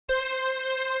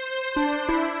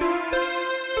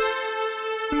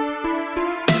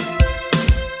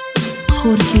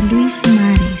Jorge Luis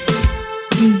Mares,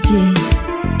 DJ.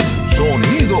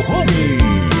 Sonido homie.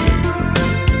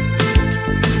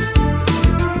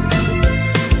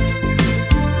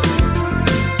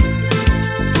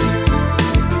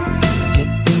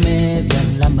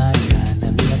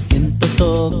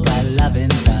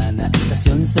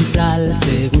 Central,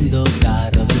 segundo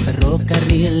carro del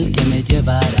ferrocarril que me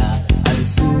llevará al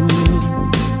sur.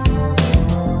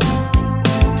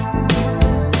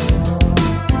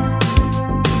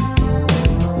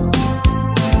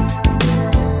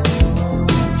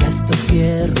 Ya estos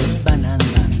fierros van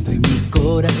andando y mi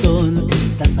corazón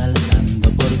está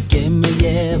saltando porque me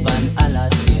llevan a las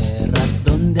tierras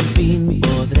donde al fin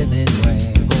podré de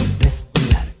nuevo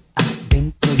respirar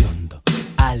adentro y hondo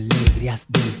alegrías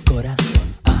del corazón.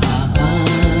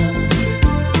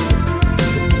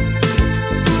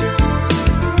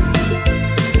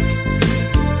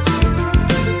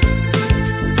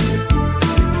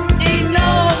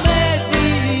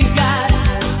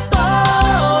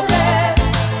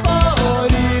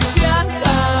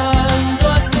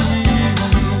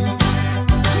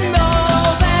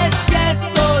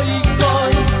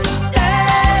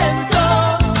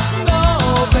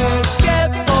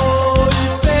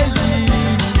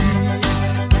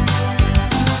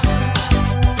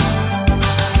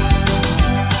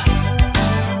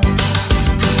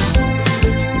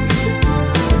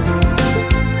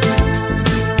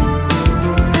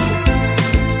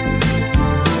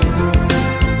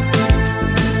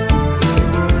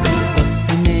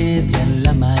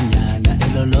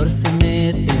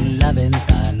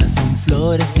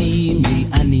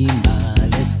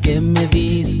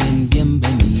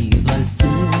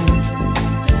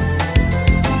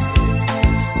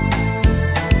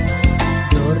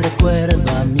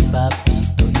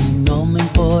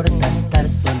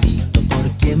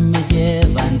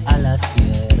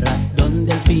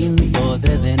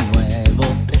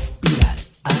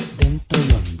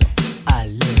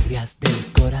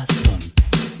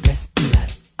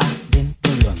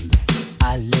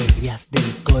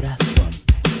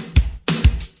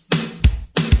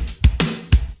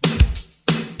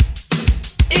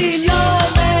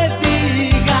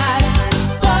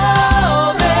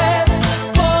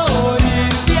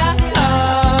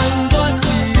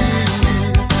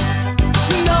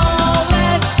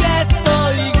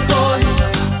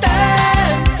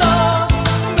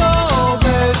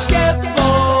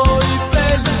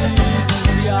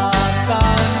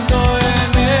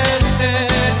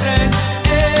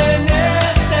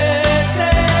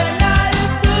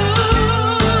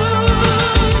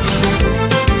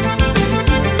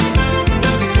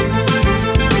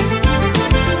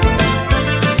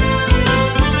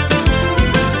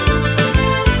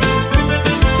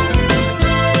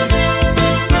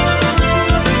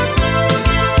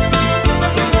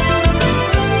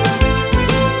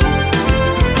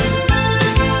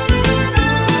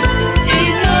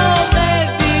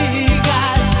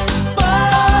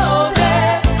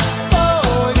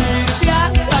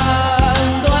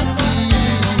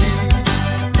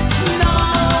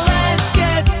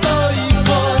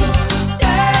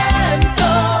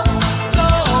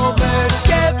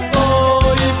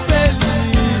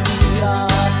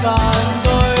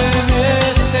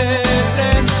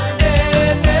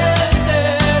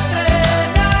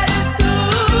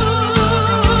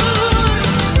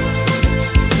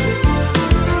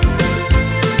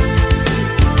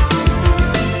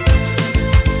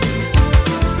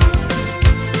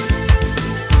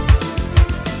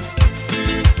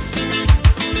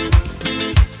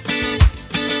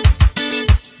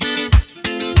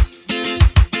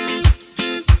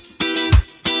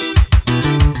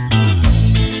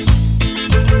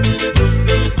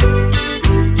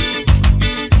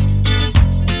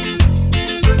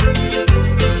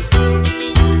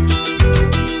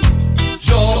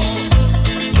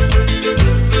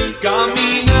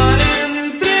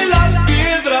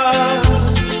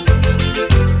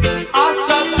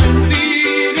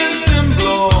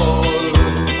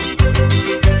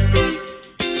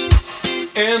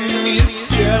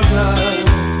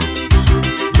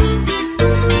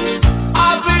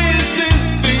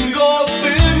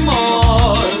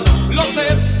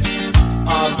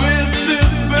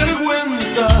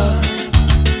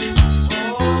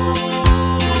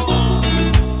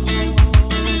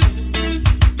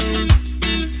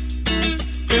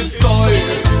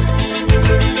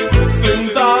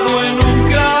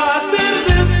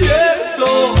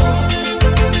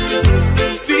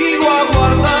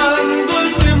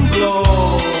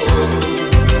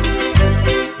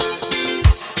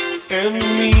 en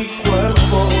mi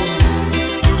cuerpo.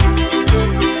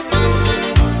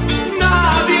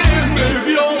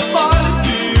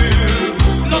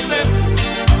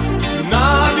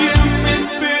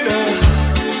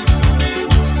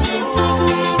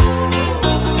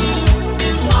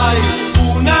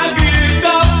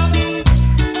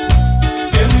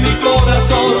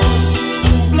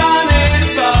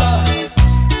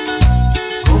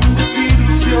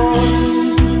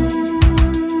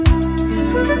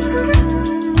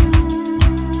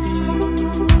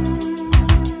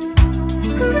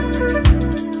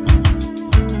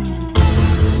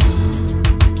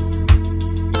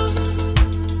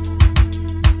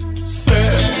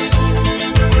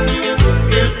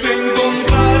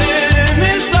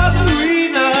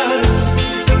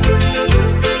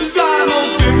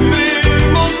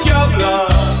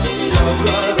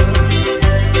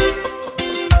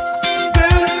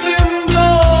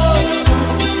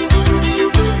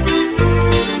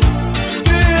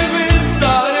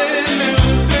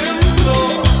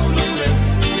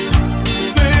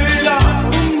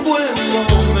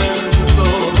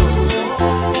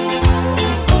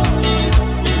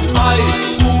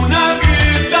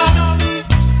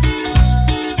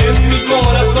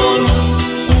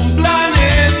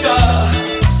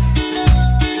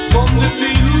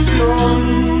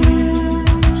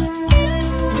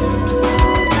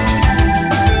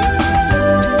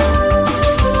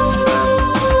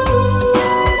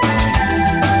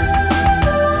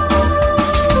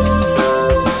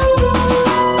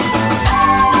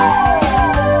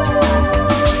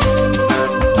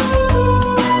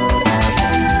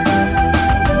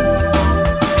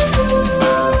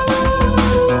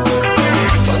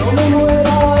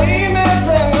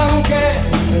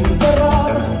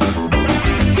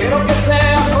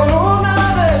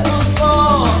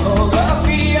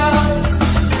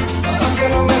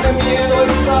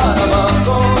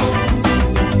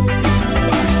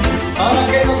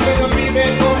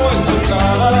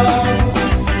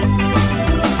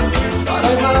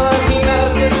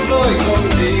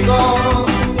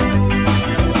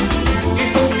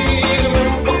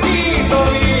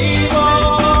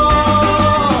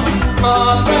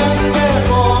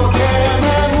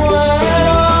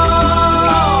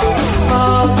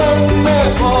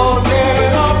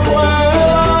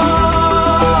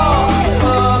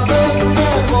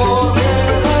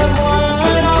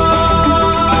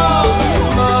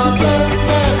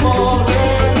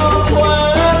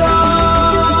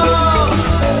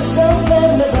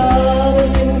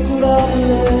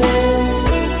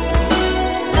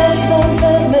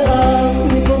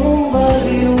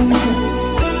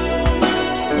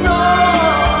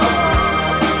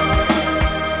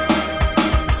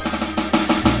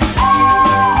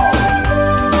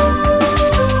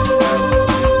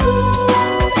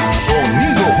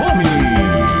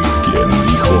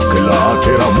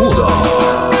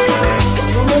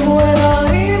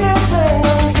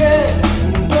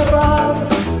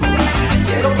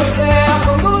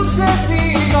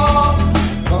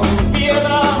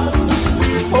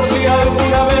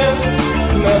 alguna vez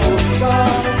me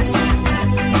buscas,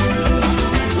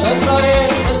 estaré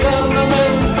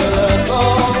eternamente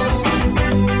lejos,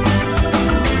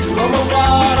 como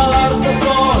para darte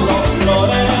solo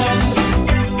flores,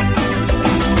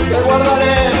 que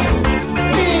guardaré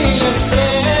mil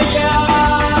estrellas.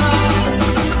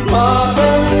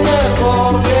 Mátenme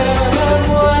porque me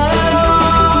muero,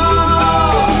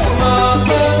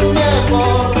 mátenme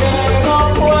porque no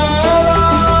puedo,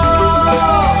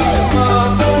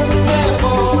 mátenme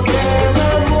porque me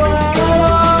muero,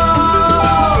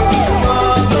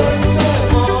 mátenme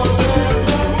porque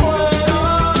me muero.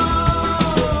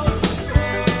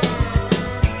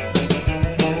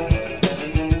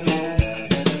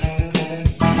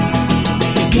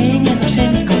 Pequeña, no sé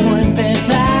ni cómo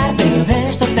empezar, pero de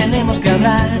esto tenemos que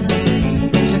hablar.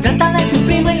 Se trata de tu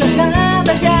prima y lo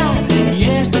sabes ya, y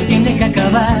esto tiene que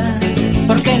acabar,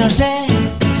 porque no sé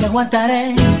si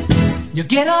aguantaré. Yo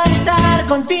quiero estar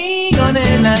contigo,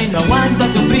 nena, y no aguanto a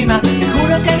tu prima, te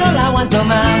juro que no la aguanto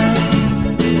más.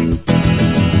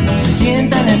 Se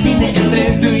sienta en el cine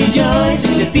entre tú y yo, y si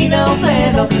se tira un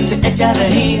pedo, se echa a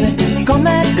reír.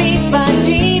 Come pipa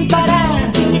sin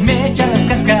parar, y me echa las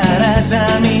cáscaras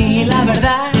a mí. La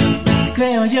verdad,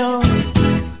 creo yo,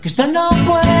 que esto no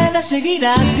puede seguir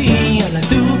así. Habla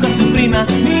tú con tu prima,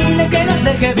 dile que nos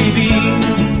deje vivir.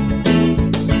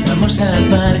 Vamos al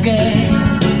parque,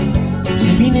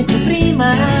 se viene tu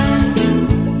prima,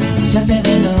 se hace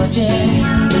de noche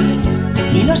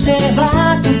y no se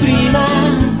va tu prima.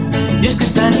 Y es que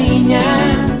esta niña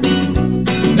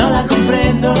no la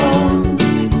comprendo.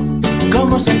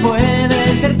 ¿Cómo se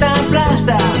puede ser tan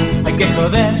plasta? Hay que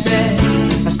joderse,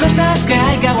 las cosas que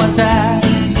hay que aguantar.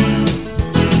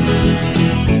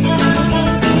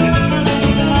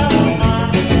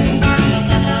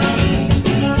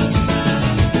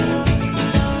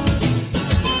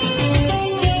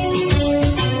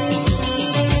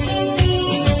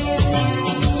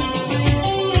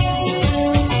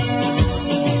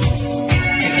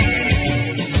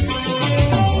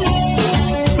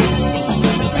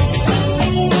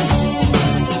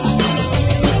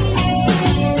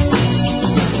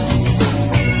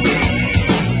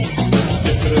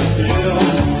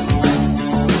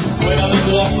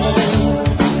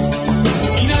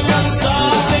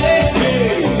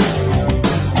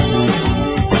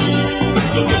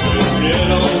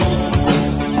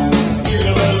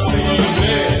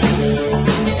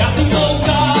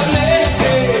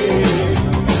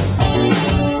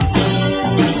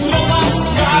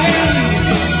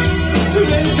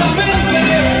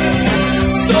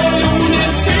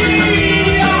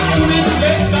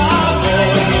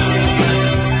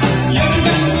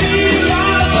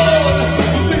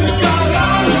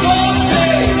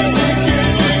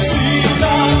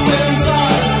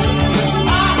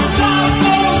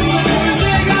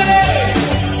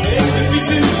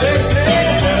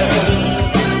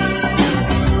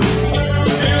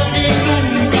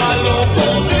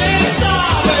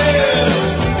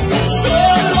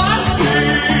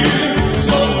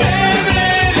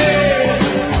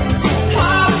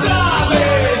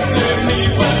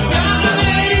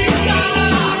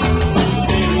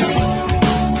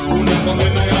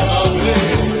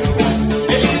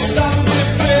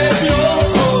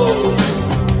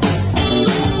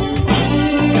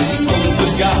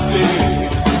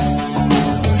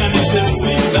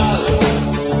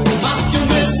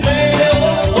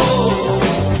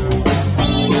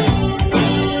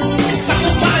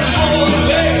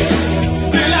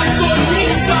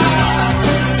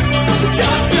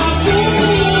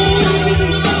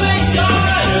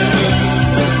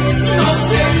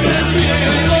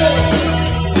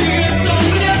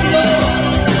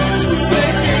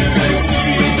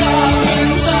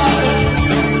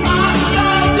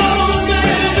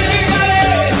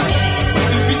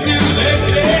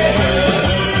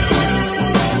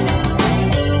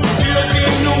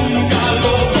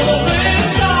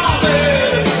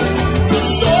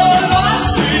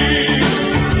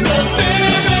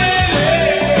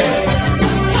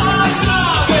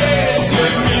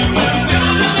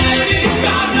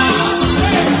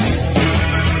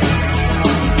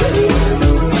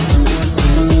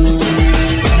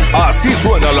 Así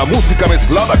suena la música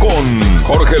mezclada con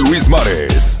Jorge Luis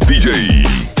Mares, DJ.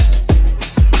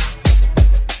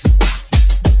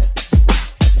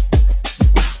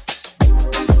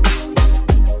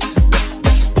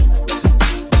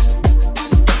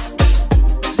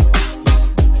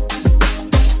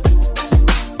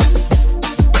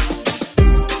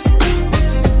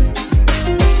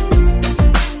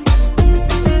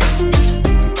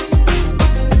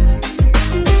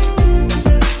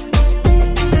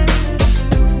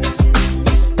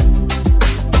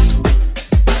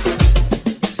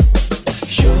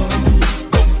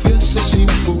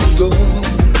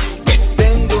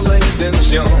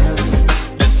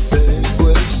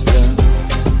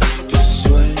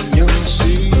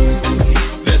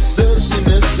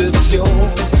 excepción,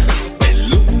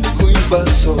 el único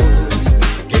invasor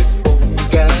que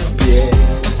ponga pie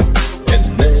en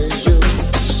ellos.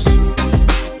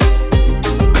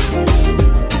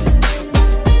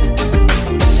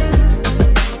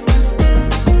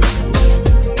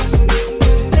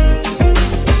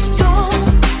 Yo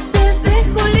te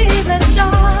dejo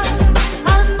libertad,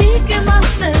 a mí que más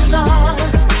me da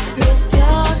lo que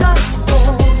hagas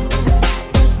con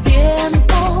tu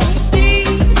tiempo. Si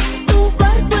tu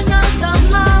barco en alta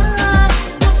mar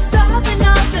no sabe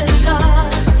navegar,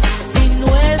 si no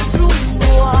es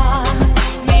rumbo a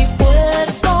mi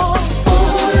puerto.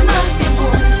 Formas de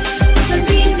amor, un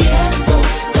sentimiento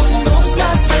con dos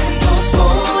acentos.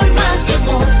 Formas de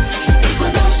amor que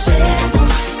conocemos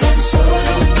tan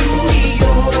solo tú y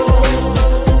yo.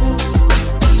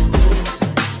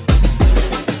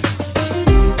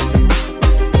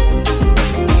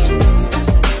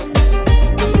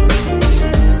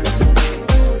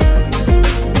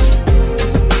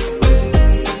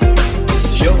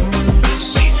 Yo,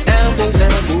 si amo a una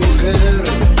mujer,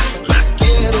 la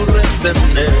quiero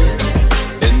retener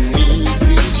en mi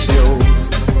prisión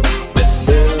de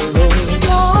celos.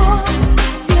 Yo,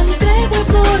 si entrego el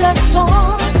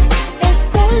corazón, es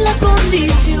con la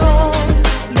condición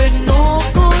de no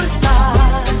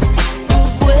cortar su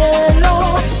vuelo.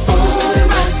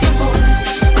 Formas de amor,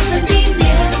 un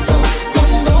sentimiento con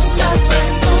dos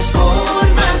acentos.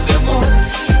 Formas de amor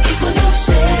que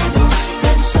conocemos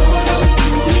tan solo tú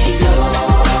y yo.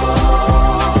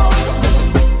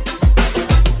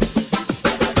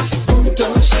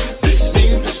 Juntos,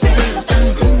 distintos pero tan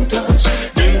juntos,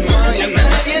 que no haya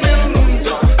nadie en el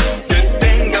mundo que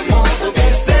tenga modo de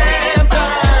separarnos.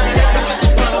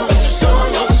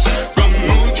 Solos, con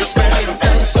muchos pero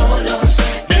tan solos,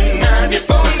 que nadie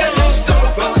ponga los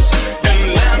ojos en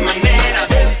la manera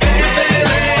de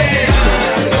pelearnos.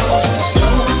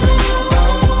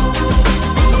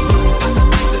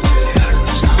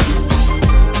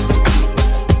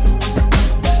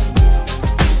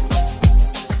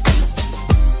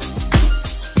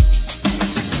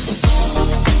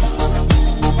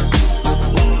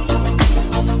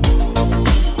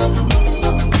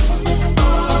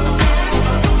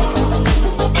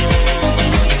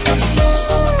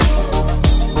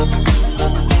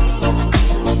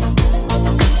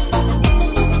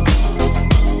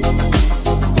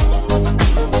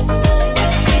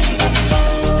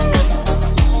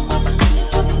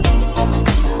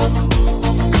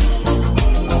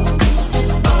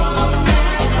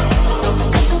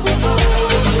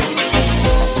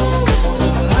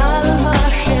 Alma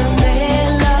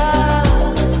gemela,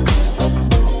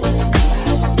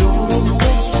 ¿dónde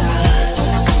estás?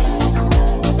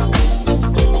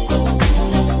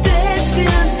 Te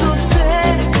siento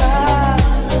cerca,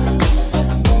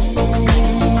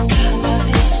 cada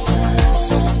vez más.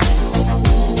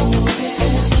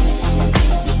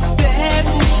 Te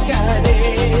buscaré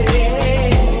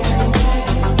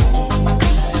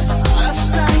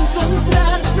hasta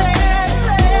encontrarte,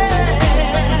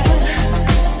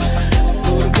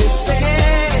 porque sé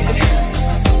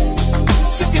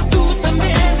que tú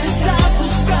también estás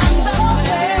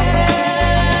buscándome.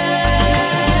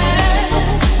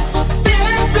 Te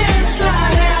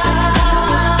pensaré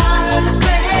al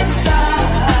pensar,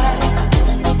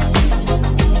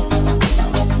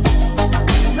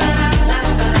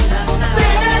 te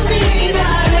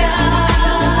miraré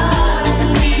al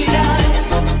mirar,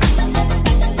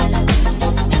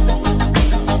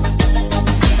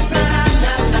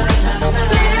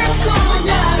 te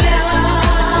soñaré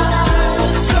al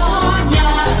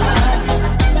soñar,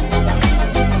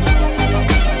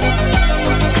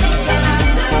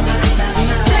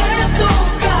 te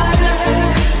tocaré.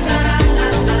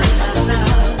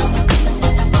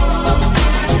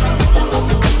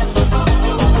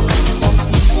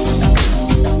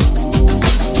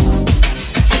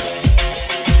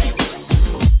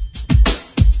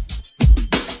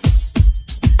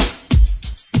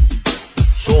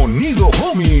 Sonido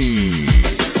homie.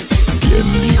 ¿Quién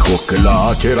dijo que la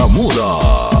H era muda?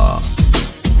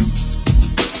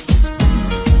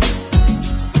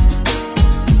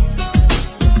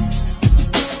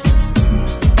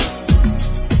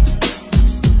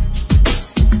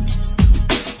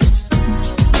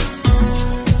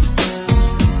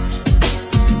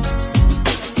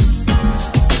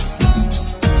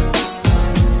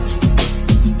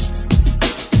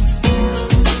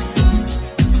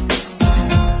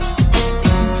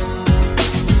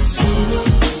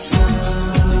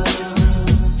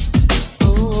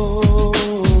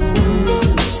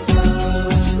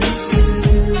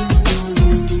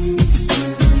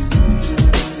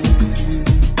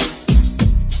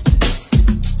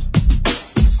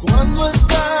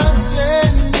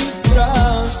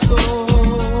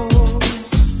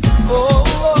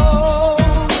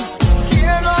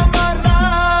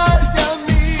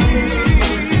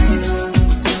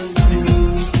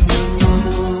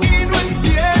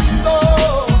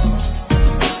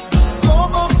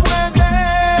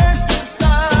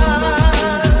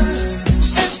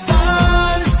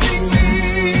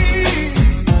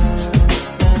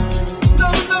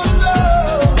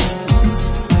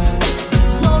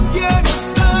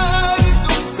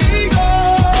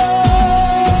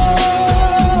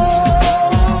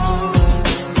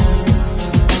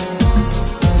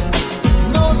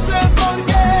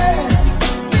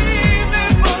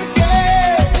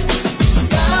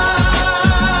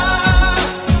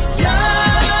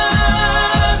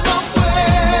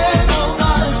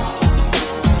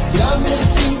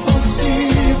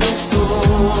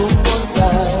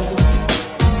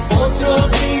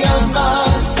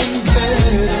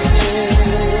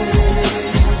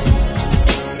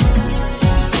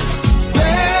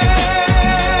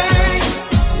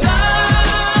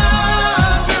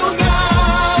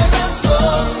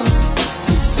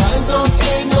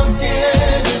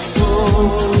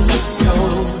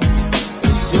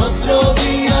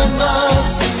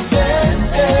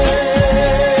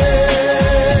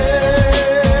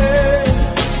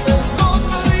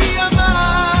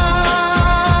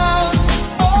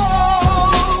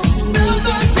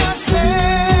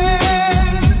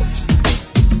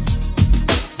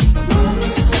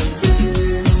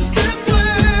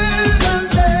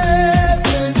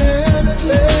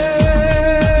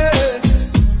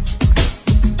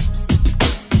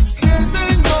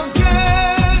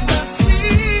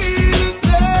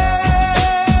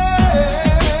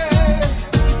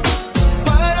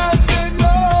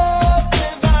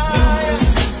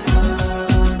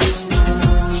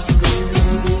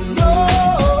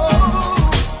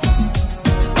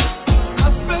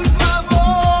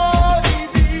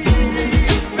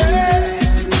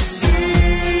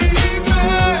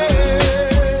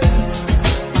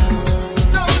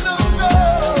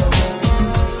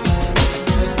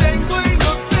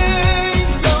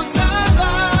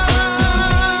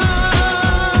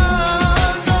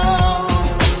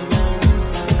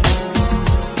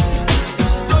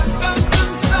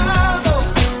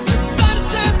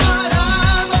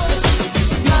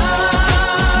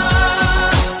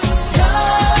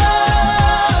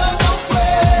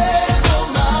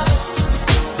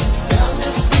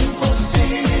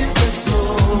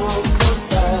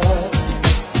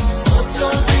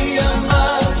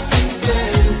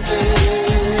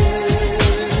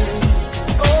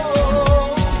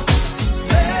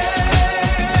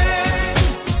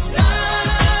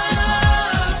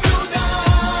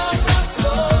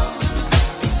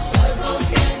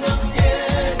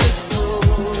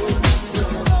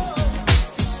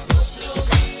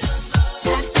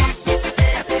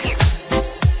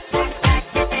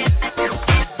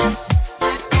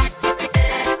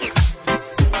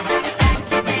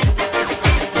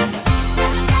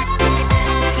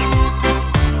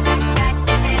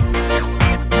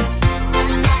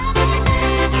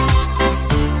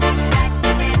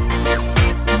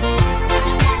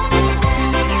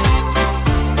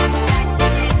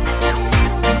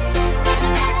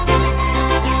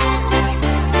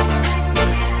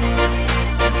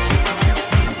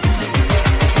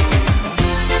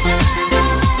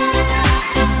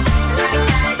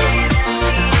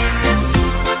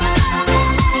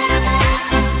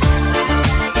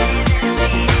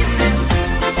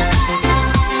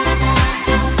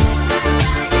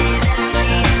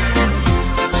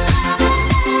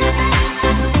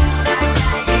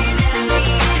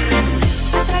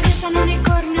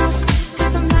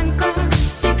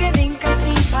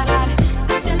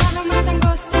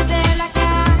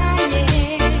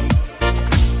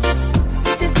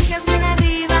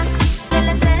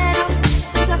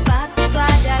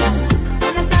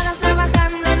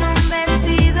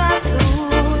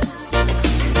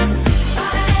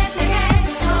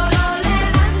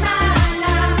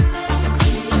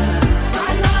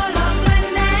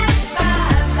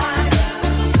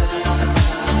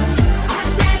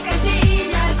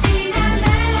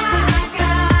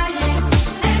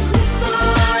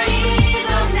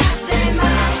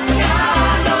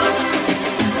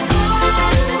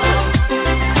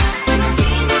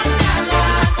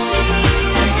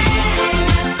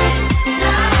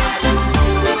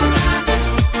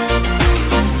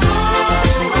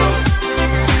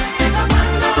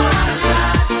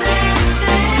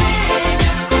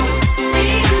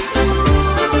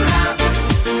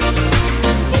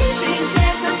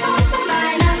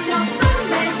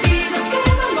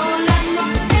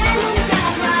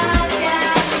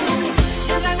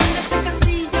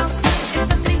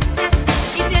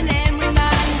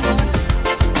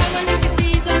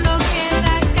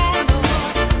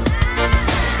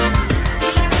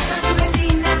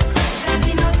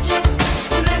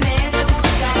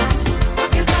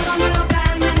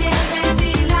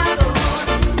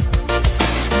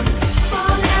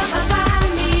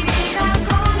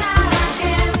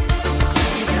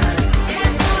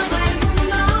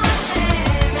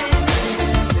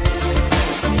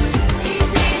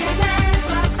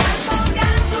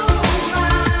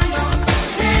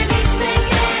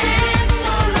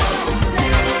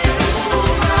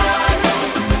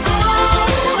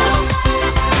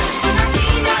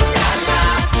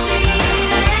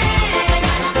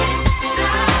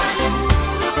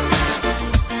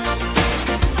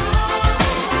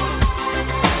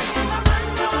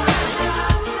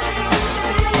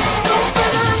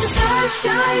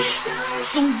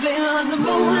 Don't blame it on the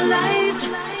moonlight.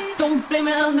 Don't blame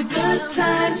it on the good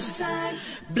times.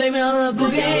 Blame it on the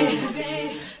boogie.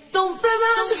 Don't blame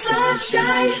it on the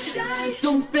sunshine.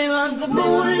 Don't blame it on the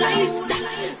moonlight.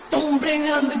 Don't blame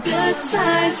it on the good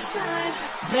times.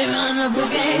 Blame it on the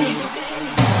boogie.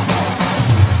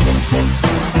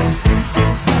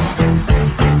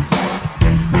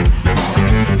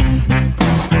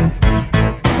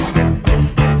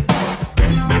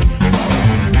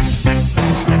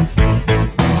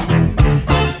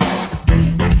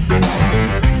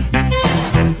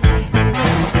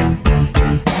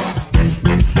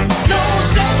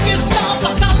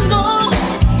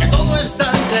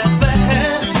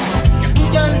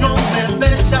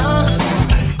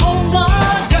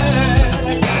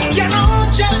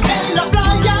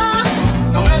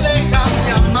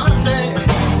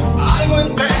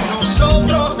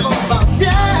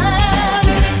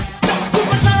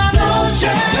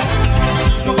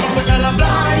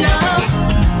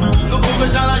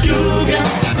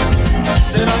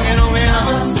 ¿Será que no me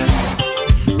amas?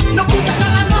 No culpes a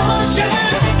la noche,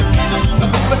 no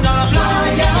culpes a la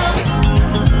playa,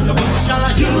 no culpes a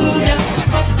la lluvia.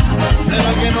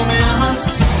 ¿Será que no me amas?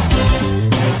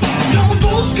 No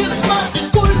busques más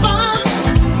disculpas,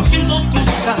 no siento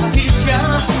tus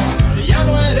caricias, ya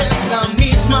no eres la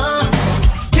misma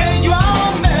que yo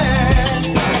amé.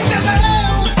 Te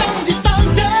veo tan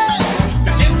distante,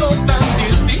 me siento tan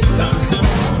distinta,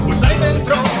 pues hay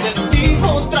dentro de ti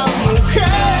otra mujer.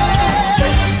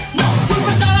 No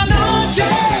culpes a la noche,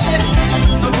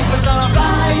 no culpes a la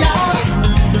playa,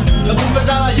 no culpes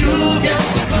a la lluvia.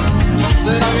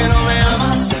 ¿Será que no me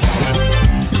amas?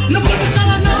 No culpes a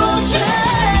la noche,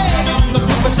 no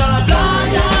culpes a la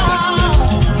playa,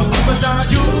 no culpes a la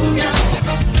lluvia.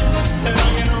 ¿Será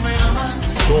que no me amas?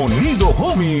 Sonido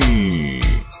Homie.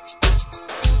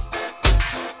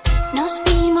 Nos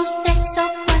vimos 3 o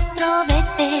 4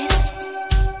 veces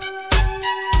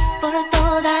por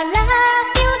toda la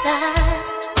ciudad.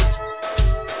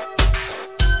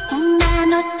 Una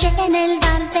noche en el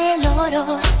bar del Oro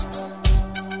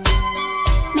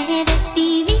me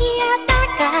decidí a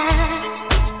atacar.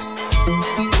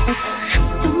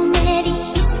 Tú me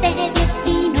dijiste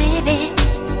 19,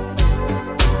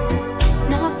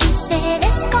 no quise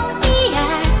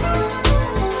desconfiar,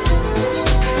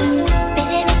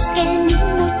 pero es que ni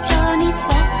mucho ni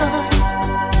poco,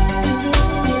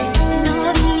 no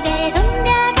vi de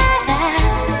dónde agarrar.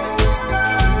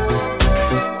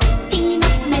 Y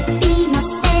nos metimos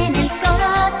en el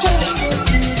coche,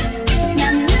 mi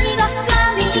amigo, tu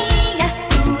amiga,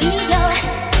 tú y yo.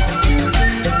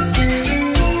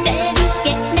 Te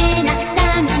dije, nena,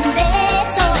 dame un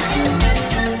beso.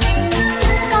 Tú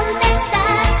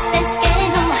contestaste que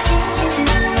no.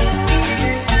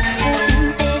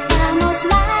 Empezamos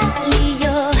mal y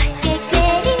yo que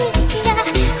creía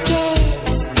que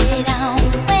este era un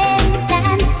buen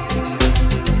plan.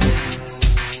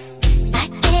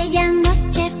 Aquella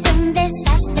noche fue un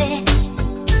desastre,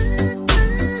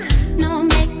 no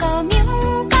me comí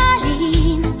un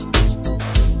colín.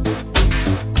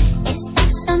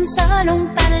 Estas son solo un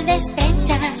par de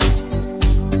estrechas,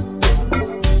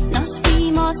 nos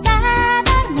fuimos a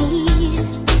dormir.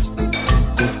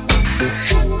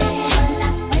 Pero la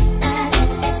fuerza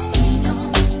del destino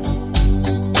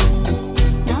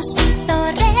nos hizo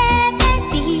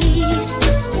repetir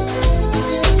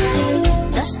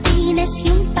los cines y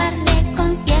un par de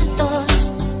conciertos.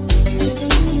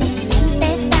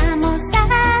 Empezamos a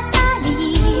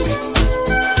salir.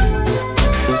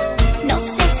 No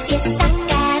sé si esa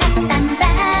cara tan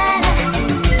rara,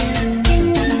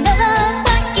 un loco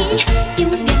aquí y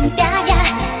un diente allá,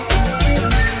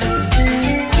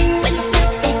 o el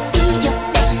fuertecillo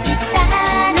de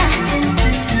gitana,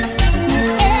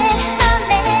 mujer a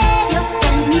medio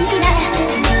caminar.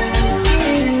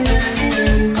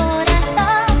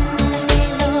 Corazón de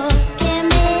lo que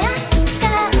me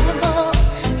acabo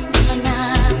de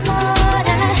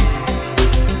enamorar.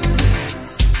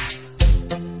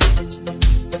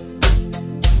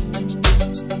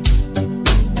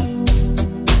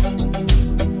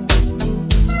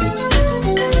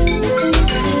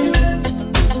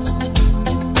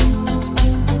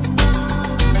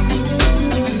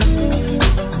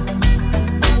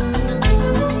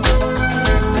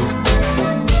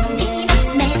 Y nos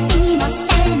metimos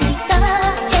en el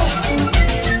coche,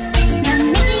 mi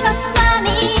amigo, tu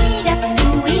amiga, tú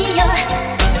y yo.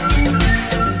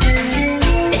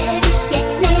 Te dije,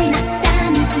 nena, dame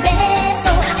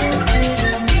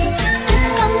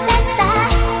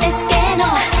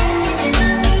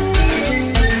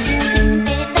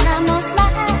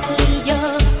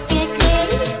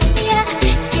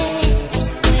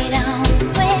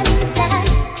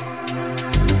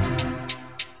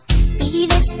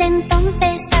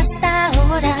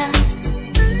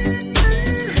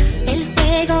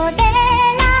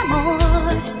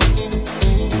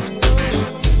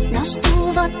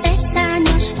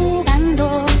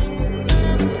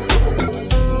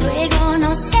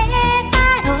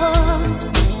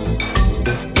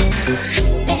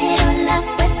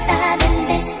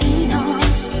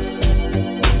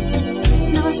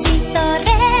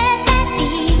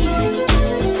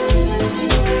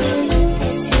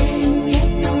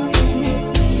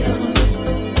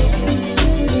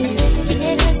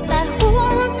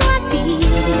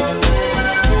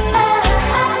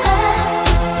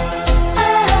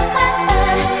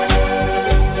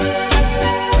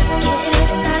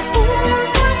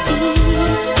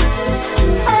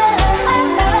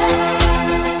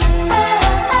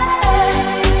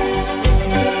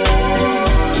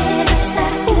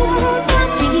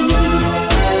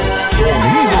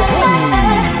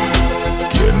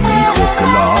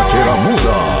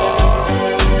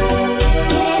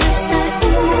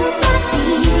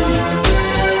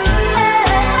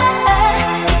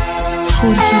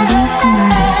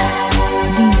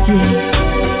DJ.